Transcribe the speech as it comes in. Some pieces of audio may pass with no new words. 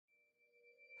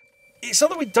It's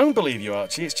not that we don't believe you,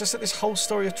 Archie. It's just that this whole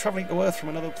story of travelling to Earth from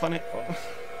another planet,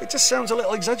 it just sounds a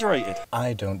little exaggerated.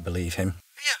 I don't believe him.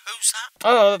 Yeah, who's that?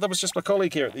 Oh, that was just my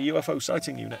colleague here at the UFO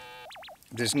sighting unit.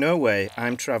 There's no way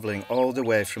I'm travelling all the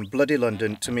way from bloody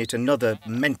London to meet another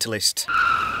mentalist.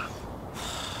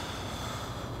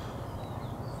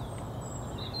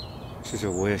 This is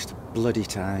a waste of bloody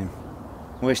time.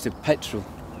 Waste of petrol.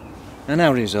 And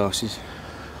our resources.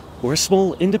 We're a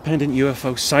small, independent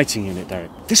UFO sighting unit, Derek.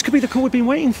 This could be the call we've been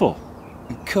waiting for.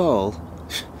 A call?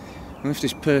 Well, if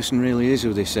this person really is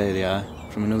who they say they are,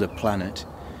 from another planet,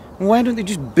 why don't they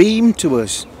just beam to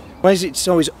us? Why is it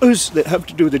always us that have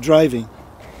to do the driving?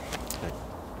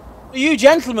 You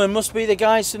gentlemen must be the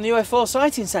guys from the UFO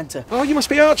sighting centre. Oh, you must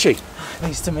be Archie.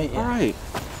 Nice to meet you. All right.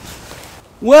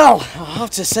 Well, I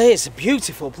have to say it's a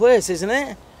beautiful place, isn't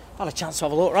it? I had a chance to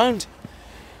have a look round.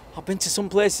 I've been to some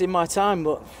places in my time,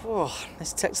 but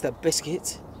this takes the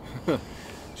biscuit.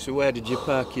 So where did you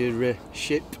park your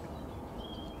ship?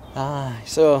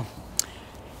 So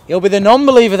you'll be the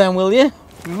non-believer then, will you?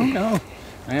 Oh, no.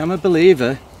 I am a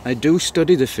believer. I do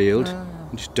study the field.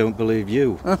 I just don't believe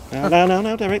you.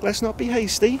 No, Derek, let's not be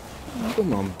hasty.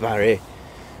 Come on, Barry.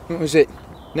 What was it?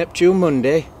 Neptune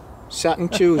Monday, Saturn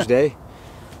Tuesday,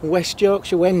 West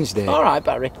Yorkshire Wednesday. All right,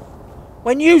 Barry.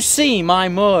 When you see my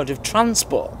mode of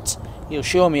transport, you'll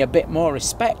show me a bit more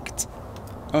respect.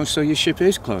 Oh, so your ship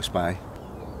is close by?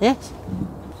 Yes.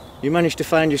 You managed to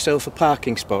find yourself a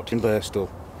parking spot in Bristol?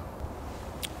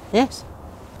 Yes.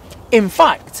 In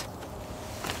fact,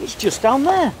 it's just down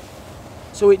there,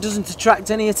 so it doesn't attract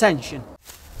any attention.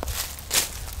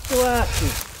 So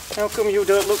Archie, how come you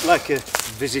don't look like a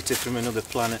visitor from another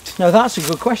planet? Now that's a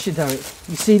good question, Derek.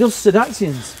 You see, us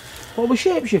Sodaxions, what were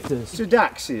shapeshifters?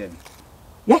 Sodaxion?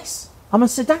 Yes, I'm a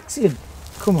Sodaxion.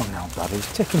 Come on now, Barry,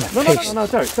 he's taking a piss. No,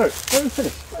 Derek, let him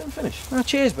finish. Oh,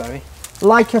 cheers, Barry.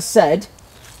 Like I said,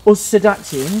 us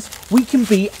Sodaxions, we can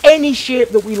be any shape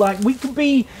that we like. We can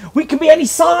be any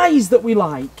size that we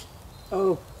like.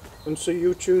 Oh, and so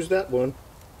you choose that one?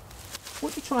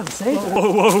 What are you trying to say?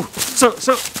 Whoa. So,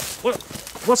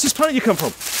 what's this planet you come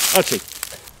from, Archie?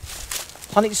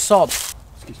 Planet Sod.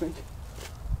 Excuse me?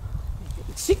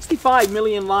 65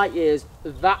 million light years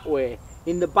that way,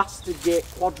 in the Bastard Gate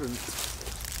quadrant.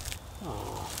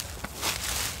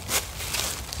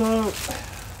 So,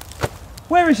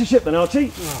 where is your ship then,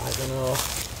 Archie? Oh, I don't know.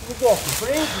 We're walking for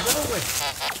ages, aren't we?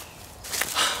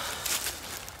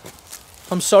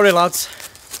 I'm sorry, lads.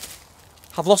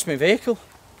 I've lost my vehicle.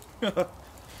 We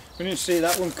didn't see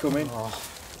that one coming.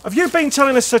 Have you been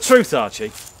telling us the truth,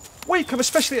 Archie? We've come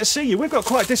especially to see you. We've got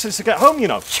quite a distance to get home, you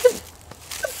know.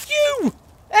 You!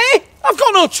 Hey, I've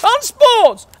got no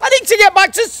transport! I need to get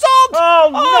back to Sod! Oh,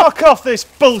 knock off this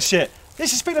bullshit!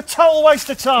 This has been a total waste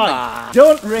of time.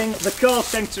 Don't ring the call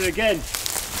centre again.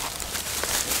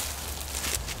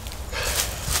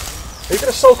 Are you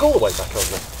going to sulk all the way back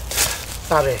over?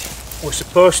 Barry, we're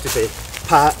supposed to be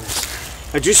partners.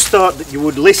 I just thought that you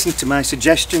would listen to my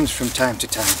suggestions from time to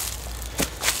time.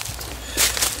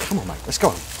 Come on, mate, let's go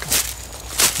on.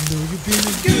 Know you've been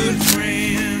a good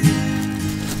friend,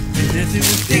 and that it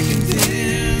was taken to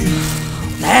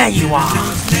them. There you are!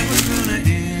 Now it's never gonna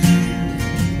end.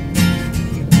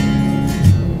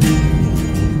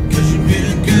 'Cause you've been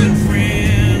a good friend.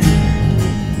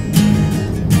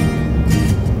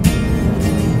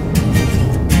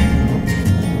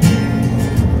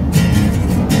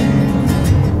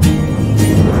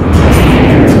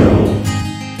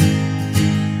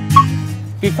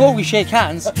 Before we shake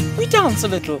hands, we dance a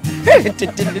little.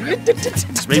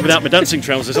 It's me without my dancing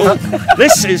trousers on.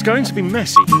 This is going to be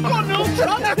messy. Oh no,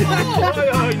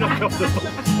 Knock off the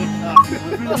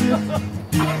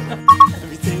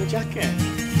Have you seen the jacket?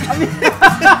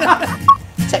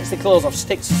 Takes the clothes off,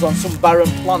 sticks us on some barren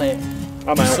planet.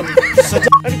 I'm out.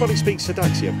 Anybody speak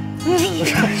Sodaxion?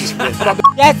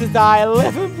 Yes, as I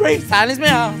live and breathe. Silence me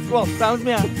out. Go on, sound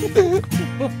me out.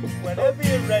 Whenever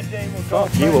you're ready, we'll go.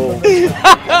 Fuck you all.